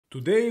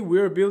Today we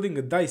are building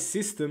a dice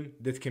system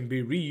that can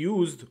be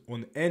reused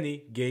on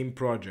any game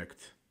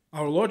project.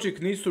 Our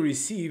logic needs to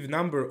receive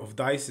number of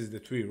dices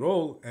that we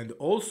roll and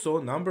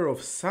also number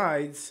of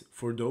sides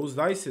for those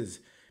dices.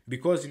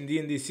 Because in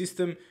D&D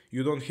system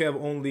you don't have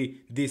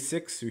only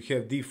d6, you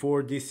have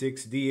d4,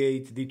 d6,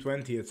 d8,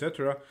 d20,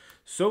 etc.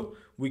 So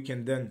we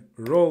can then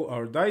roll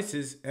our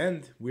dices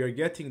and we are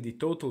getting the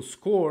total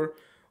score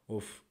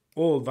of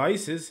all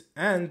dices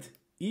and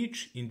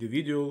each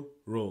individual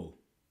roll.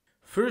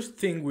 First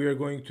thing we are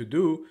going to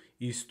do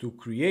is to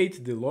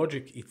create the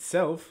logic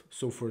itself.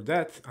 So for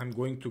that I'm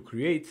going to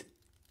create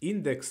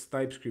index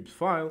TypeScript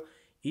file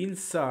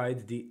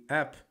inside the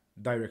app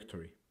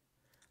directory.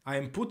 I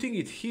am putting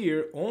it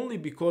here only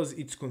because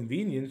it's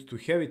convenient to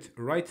have it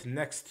right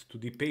next to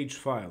the page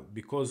file,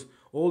 because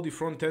all the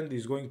front end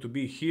is going to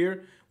be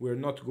here. We're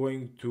not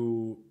going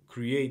to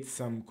create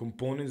some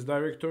components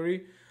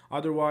directory.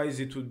 Otherwise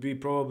it would be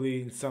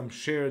probably in some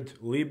shared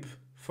lib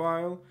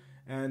file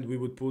and we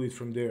would pull it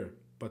from there.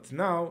 But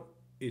now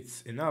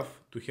it's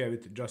enough to have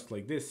it just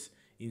like this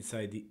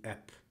inside the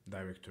app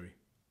directory.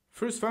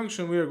 First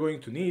function we are going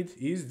to need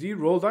is the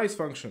roll dice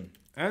function,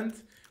 and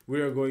we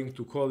are going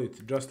to call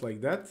it just like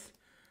that,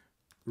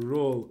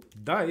 roll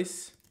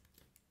dice,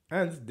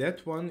 and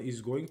that one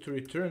is going to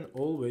return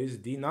always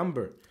the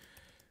number.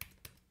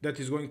 That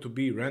is going to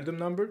be random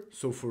number.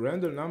 So for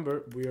random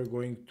number we are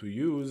going to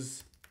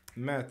use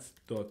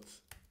math.floor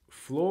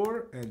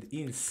and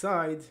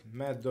inside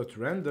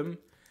math.random,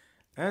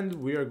 and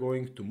we are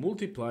going to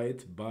multiply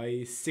it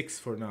by 6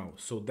 for now.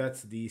 So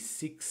that's the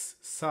 6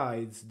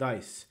 sides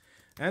dice.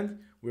 And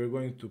we're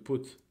going to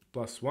put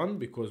 +1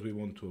 because we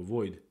want to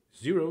avoid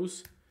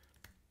zeros.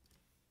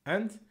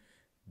 And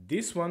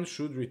this one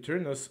should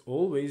return us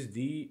always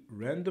the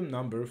random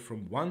number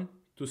from 1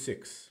 to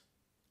 6.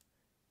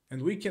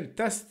 And we can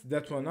test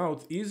that one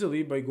out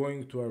easily by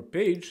going to our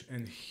page,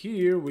 and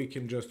here we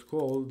can just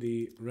call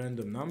the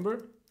random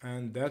number,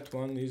 and that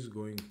one is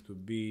going to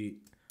be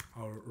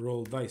our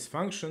roll dice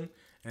function.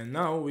 And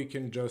now we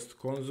can just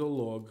console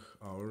log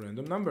our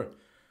random number.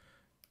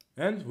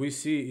 And we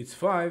see it's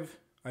 5.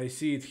 I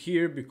see it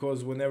here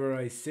because whenever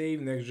I save,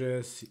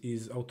 Next.js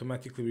is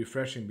automatically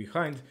refreshing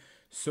behind.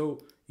 So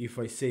if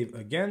I save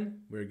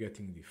again, we're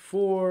getting the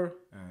 4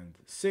 and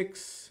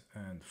 6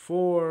 and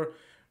 4,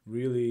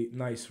 really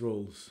nice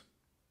rolls.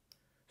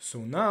 So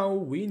now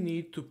we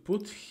need to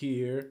put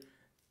here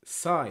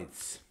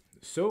sides.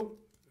 So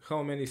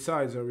how many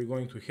sides are we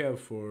going to have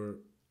for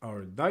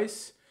our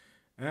dice?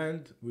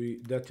 And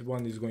that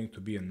one is going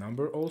to be a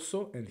number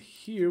also. And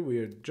here we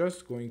are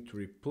just going to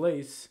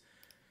replace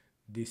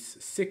this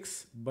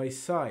 6 by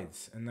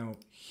sides. And now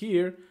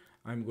here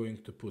I'm going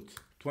to put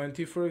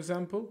 20, for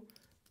example,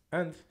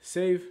 and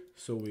save.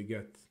 So we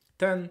get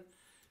 10,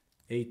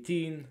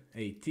 18,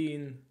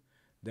 18,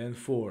 then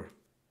 4.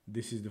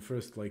 This is the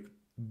first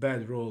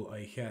bad roll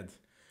I had.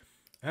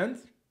 And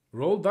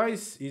roll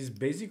dice is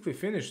basically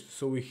finished.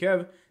 So we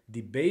have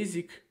the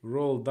basic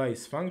roll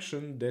dice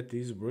function that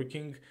is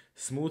working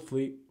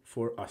smoothly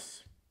for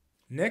us.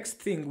 Next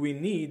thing we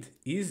need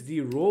is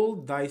the roll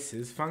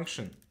dices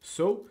function.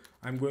 So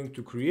I'm going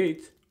to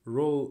create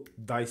roll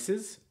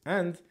dices,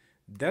 and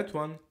that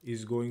one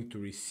is going to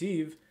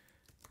receive,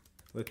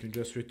 let me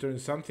just return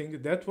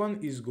something, that one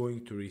is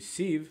going to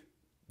receive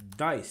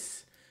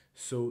dice.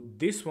 So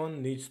this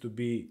one needs to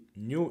be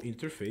new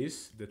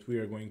interface that we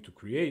are going to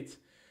create.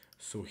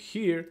 So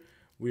here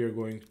we are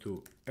going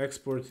to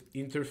export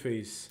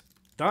interface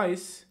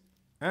dice,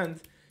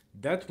 and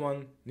that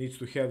one needs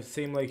to have,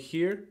 same like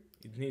here,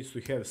 it needs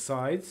to have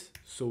sides.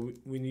 So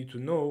we need to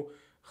know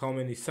how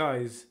many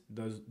sides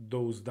does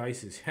those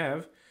dices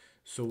have.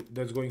 So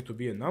that's going to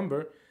be a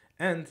number.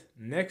 And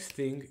next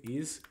thing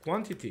is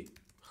quantity.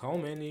 How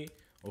many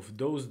of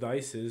those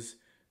dices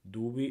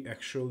do we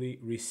actually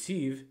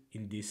receive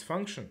in this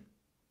function?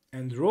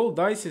 And roll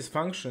dices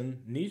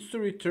function needs to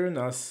return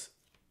us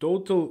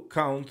total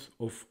count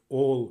of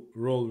all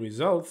roll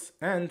results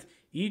and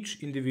each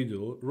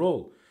individual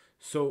roll.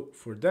 So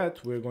for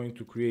that we're going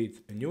to create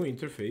a new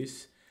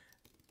interface,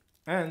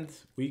 and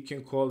we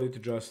can call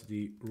it just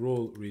the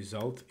roll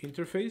result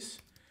interface,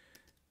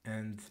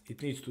 and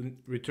it needs to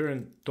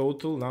return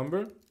total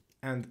number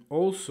and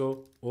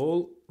also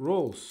all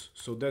rolls.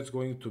 So that's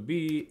going to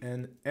be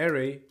an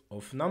array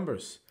of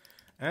numbers,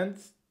 and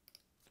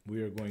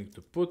we are going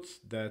to put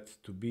that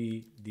to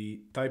be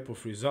the type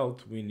of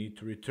result we need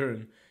to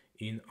return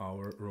in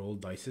our roll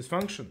dices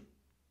function.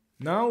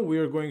 Now we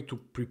are going to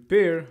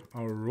prepare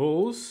our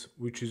rolls,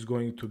 which is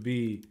going to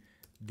be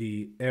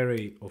the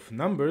array of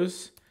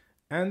numbers,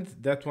 and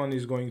that one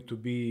is going to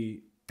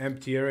be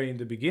empty array in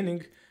the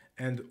beginning,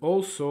 and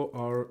also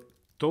our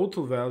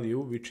total value,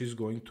 which is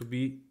going to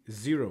be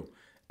 0.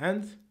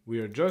 And we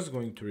are just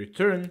going to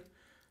return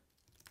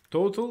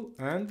total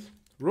and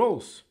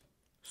rolls.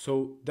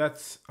 So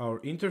that's our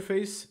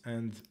interface,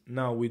 and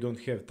now we don't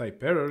have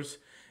type errors.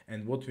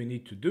 And what we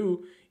need to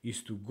do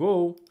is to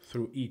go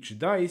through each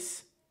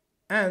dice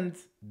and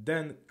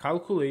then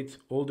calculate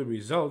all the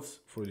results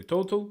for the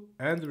total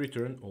and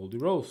return all the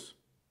rolls.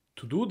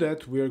 To do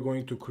that, we are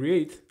going to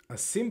create a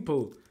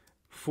simple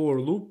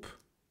for loop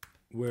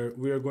where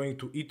we are going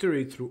to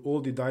iterate through all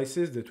the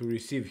dices that we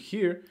receive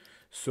here.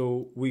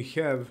 So we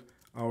have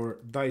our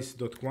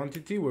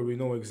dice.quantity where we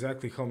know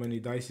exactly how many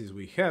dices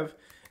we have,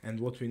 and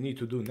what we need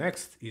to do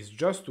next is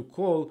just to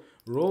call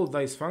roll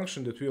dice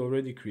function that we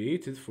already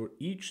created for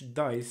each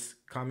dice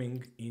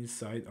coming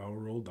inside our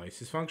roll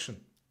dices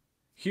function.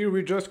 Here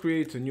we just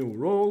create a new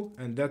roll,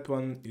 and that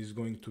one is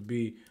going to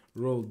be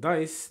roll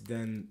dice.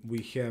 Then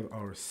we have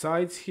our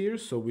sides here,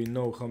 so we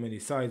know how many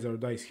sides our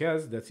dice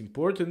has. That's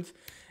important.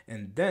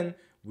 And then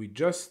we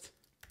just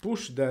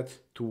push that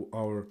to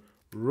our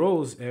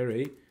rolls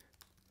array.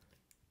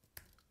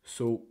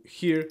 So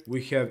here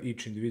we have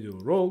each individual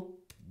roll.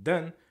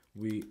 Then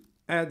we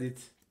add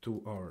it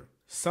to our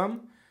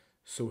sum.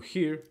 So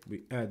here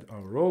we add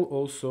our roll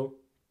also.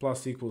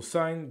 Plus equal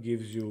sign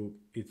gives you,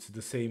 it's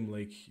the same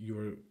like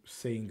you're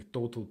saying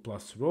total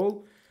plus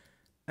roll.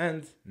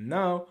 And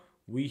now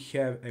we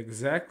have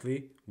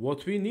exactly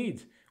what we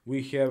need.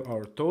 We have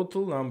our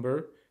total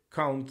number,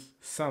 count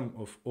sum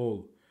of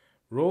all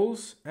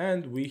rolls,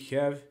 and we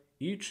have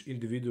each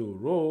individual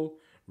roll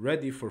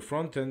ready for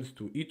frontend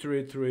to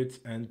iterate through it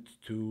and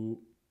to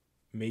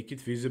make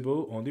it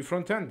visible on the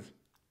front end.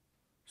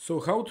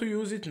 So how to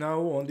use it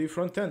now on the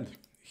front end?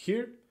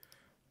 Here,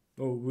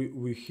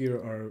 we here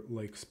are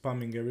like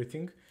spamming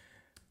everything.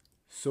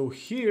 So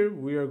here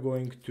we are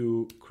going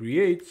to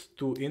create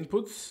two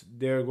inputs.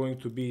 They are going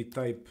to be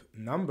type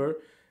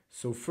number.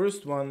 So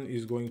first one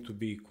is going to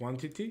be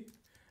quantity,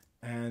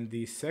 and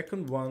the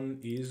second one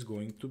is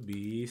going to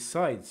be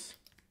size.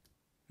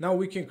 Now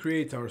we can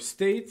create our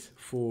state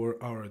for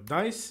our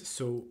dice.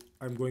 So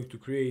I'm going to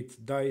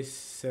create dice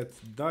set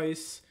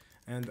dice,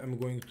 and I'm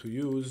going to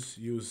use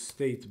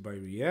state by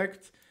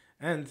React,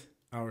 and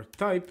our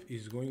type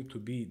is going to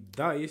be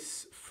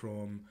dice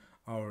from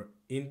our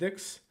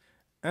index,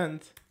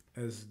 and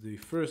as the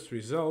first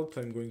result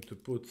I'm going to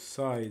put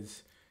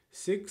size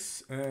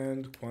 6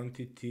 and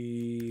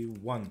quantity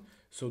 1.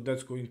 So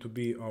that's going to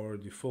be our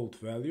default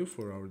value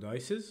for our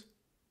dices.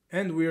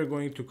 And we are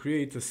going to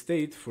create a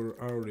state for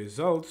our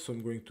result. So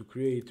I'm going to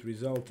create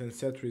result and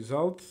set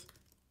result,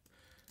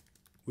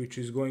 which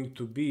is going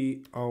to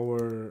be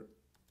our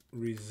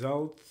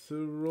result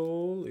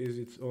roll. Is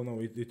it? Oh no,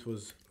 it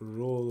was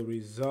roll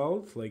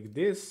result like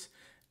this.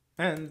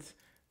 And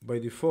by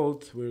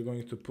default, we're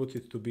going to put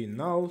it to be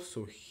null.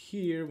 So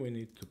here we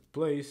need to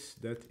place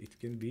that it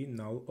can be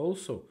null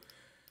also.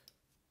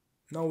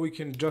 Now we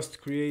can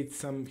just create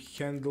some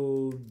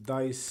handle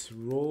dice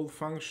roll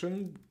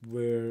function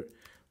where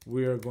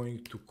we are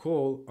going to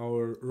call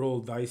our roll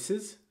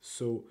dices.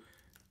 So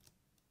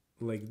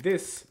like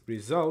this,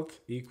 result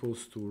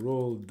equals to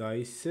roll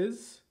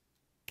dices,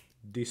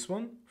 this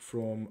one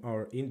from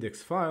our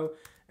index file,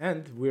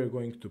 and we're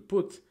going to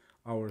put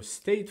our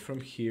state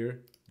from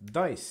here,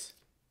 dice,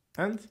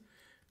 and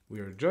we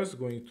are just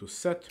going to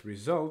set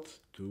result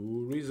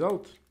to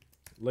result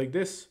like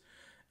this.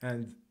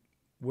 And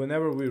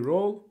whenever we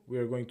roll, we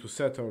are going to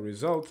set our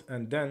result,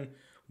 and then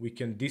we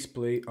can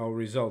display our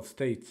result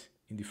state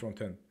in the front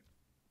end.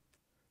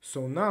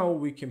 So now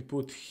we can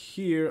put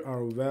here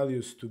our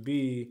values to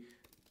be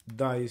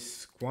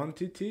dice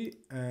quantity,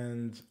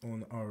 and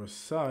on our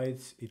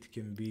sides it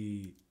can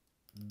be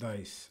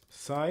dice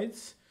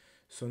sides.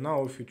 So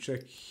now if you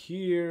check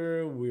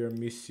here, we are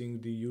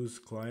missing the use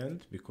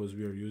client because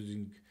we are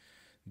using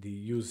the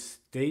use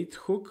state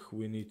hook.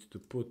 We need to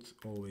put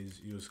always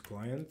use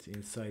client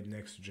inside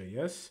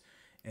Next.js,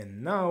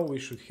 and now we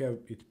should have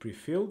it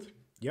pre-filled.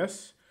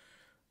 Yes,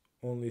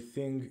 only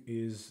thing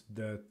is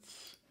that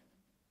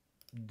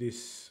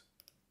this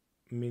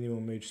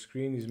minimum age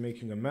screen is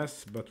making a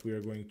mess, but we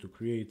are going to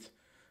create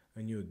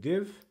a new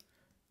div,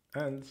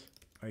 and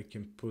I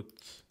can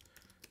put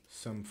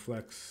some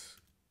flex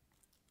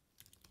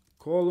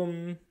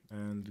column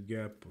and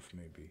gap of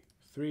maybe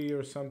 3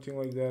 or something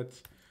like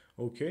that.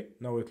 Okay,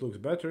 now it looks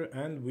better,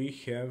 and we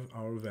have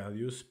our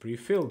values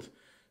pre-filled.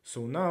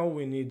 So now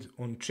we need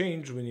on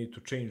change, we need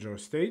to change our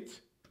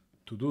state.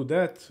 To do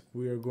that,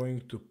 we are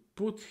going to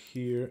put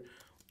here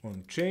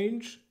on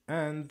change,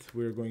 and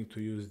we're going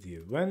to use the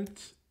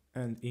event,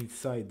 and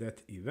inside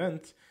that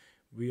event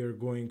we are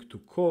going to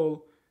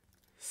call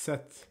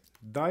set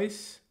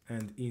dice,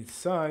 and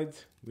inside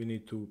we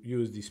need to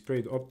use the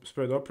spread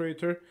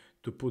operator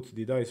to put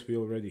the dice we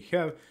already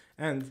have,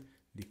 and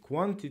the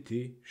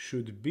quantity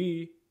should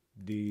be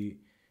the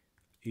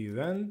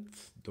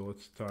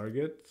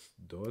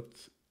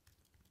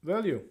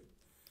event.target.value.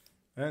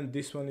 And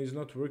this one is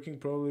not working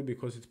probably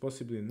because it's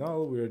possibly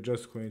null. We are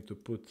just going to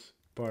put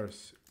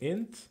parse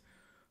int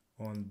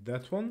on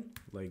that one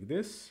like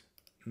this.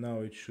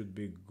 Now it should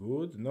be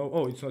good. No,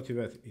 oh, it's not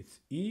event, it's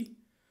e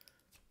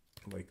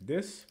like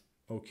this.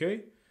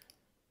 Okay,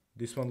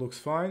 this one looks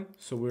fine.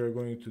 So we are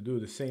going to do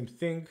the same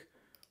thing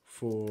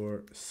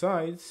for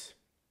sides,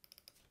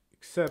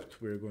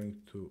 except we're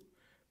going to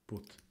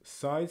put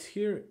sides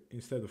here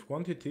instead of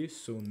quantity.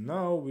 So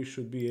now we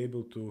should be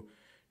able to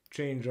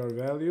change our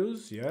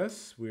values.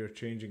 Yes, we are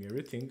changing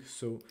everything.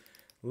 So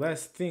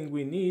last thing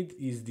we need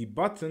is the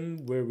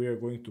button where we are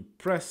going to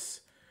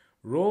press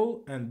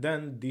roll and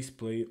then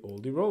display all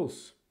the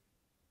roles.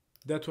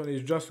 That one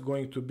is just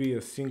going to be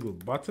a single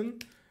button,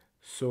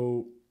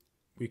 so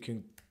we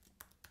can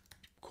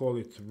call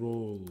it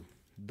roll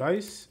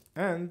dice,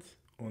 and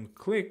on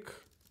click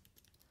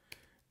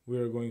we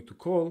are going to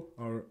call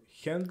our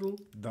handle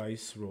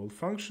dice roll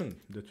function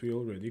that we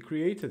already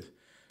created.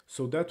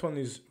 So that one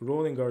is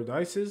rolling our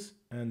dices,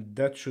 and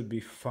that should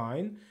be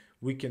fine.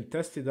 We can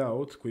test it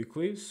out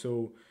quickly,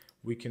 so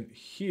we can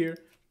here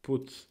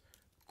put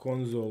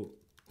console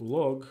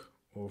log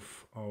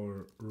of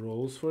our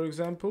rolls, for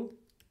example,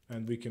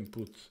 and we can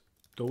put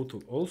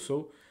total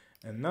also.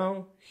 And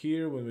now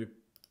here when we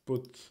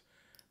put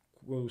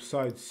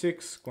side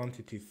 6,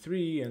 quantity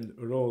 3, and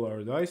roll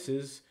our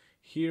dices,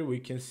 here we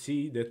can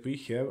see that we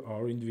have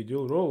our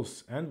individual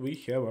rolls and we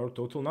have our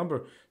total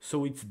number.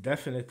 So it's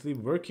definitely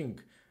working.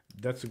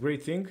 That's a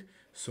great thing.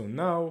 So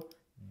now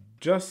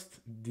just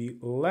the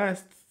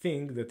last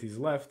thing that is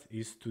left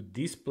is to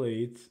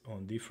display it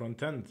on the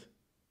front end.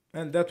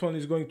 And that one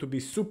is going to be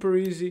super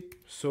easy.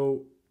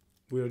 So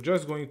we're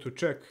just going to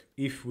check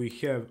if we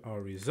have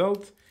our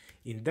result.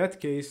 In that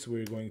case,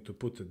 we're going to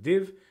put a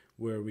div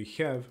where we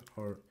have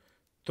our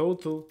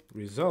total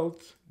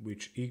result,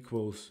 which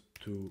equals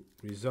to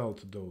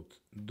result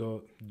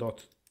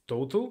dot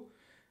total,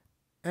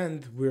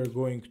 and we're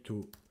going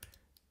to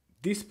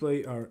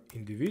display our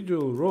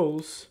individual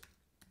roles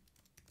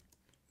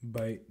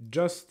by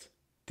just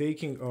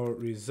taking our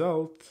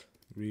result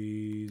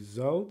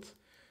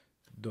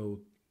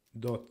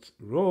dot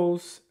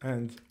roles,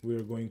 and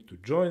we're going to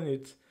join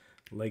it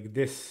like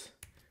this.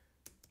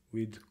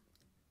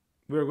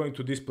 We're going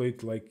to display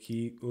it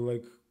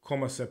like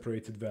comma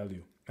separated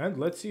value, and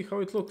let's see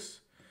how it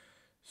looks.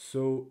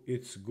 So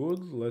it's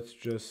good. Let's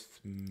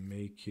just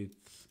make it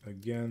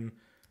again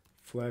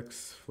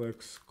flex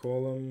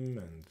column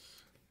and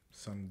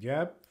some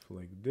gap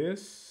like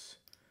this,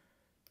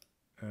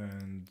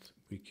 and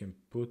we can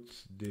put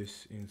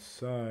this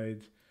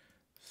inside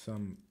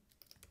some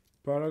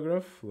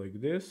paragraph like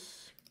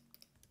this.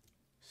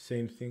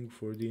 Same thing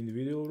for the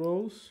individual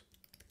roles,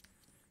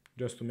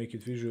 just to make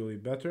it visually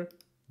better.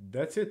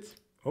 That's it.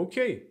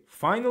 Okay,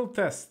 final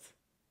test.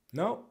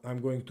 Now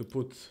I'm going to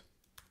put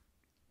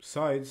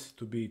sides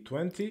to be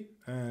 20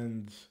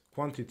 and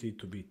quantity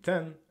to be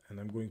 10, and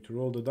I'm going to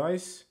roll the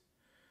dice,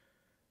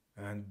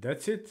 and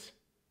that's it.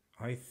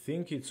 I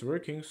think it's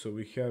working. So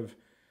we have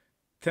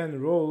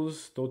 10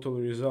 rolls, total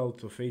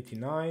result of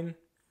 89,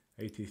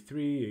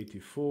 83,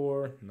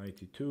 84,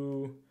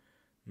 92,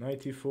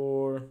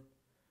 94,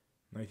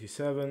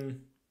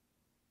 97.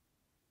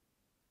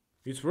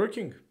 It's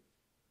working.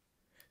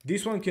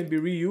 This one can be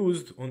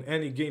reused on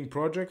any game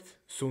project.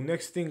 So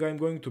next thing I'm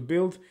going to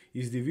build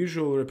is the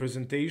visual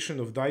representation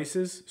of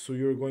dices. So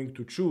you're going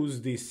to choose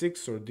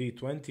D6 or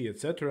D20,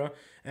 etc.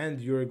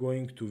 And you're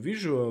going to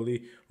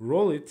visually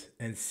roll it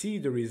and see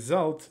the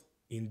result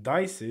in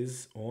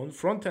dices on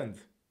Frontend.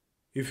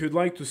 If you'd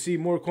like to see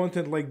more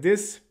content like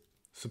this,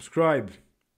 subscribe.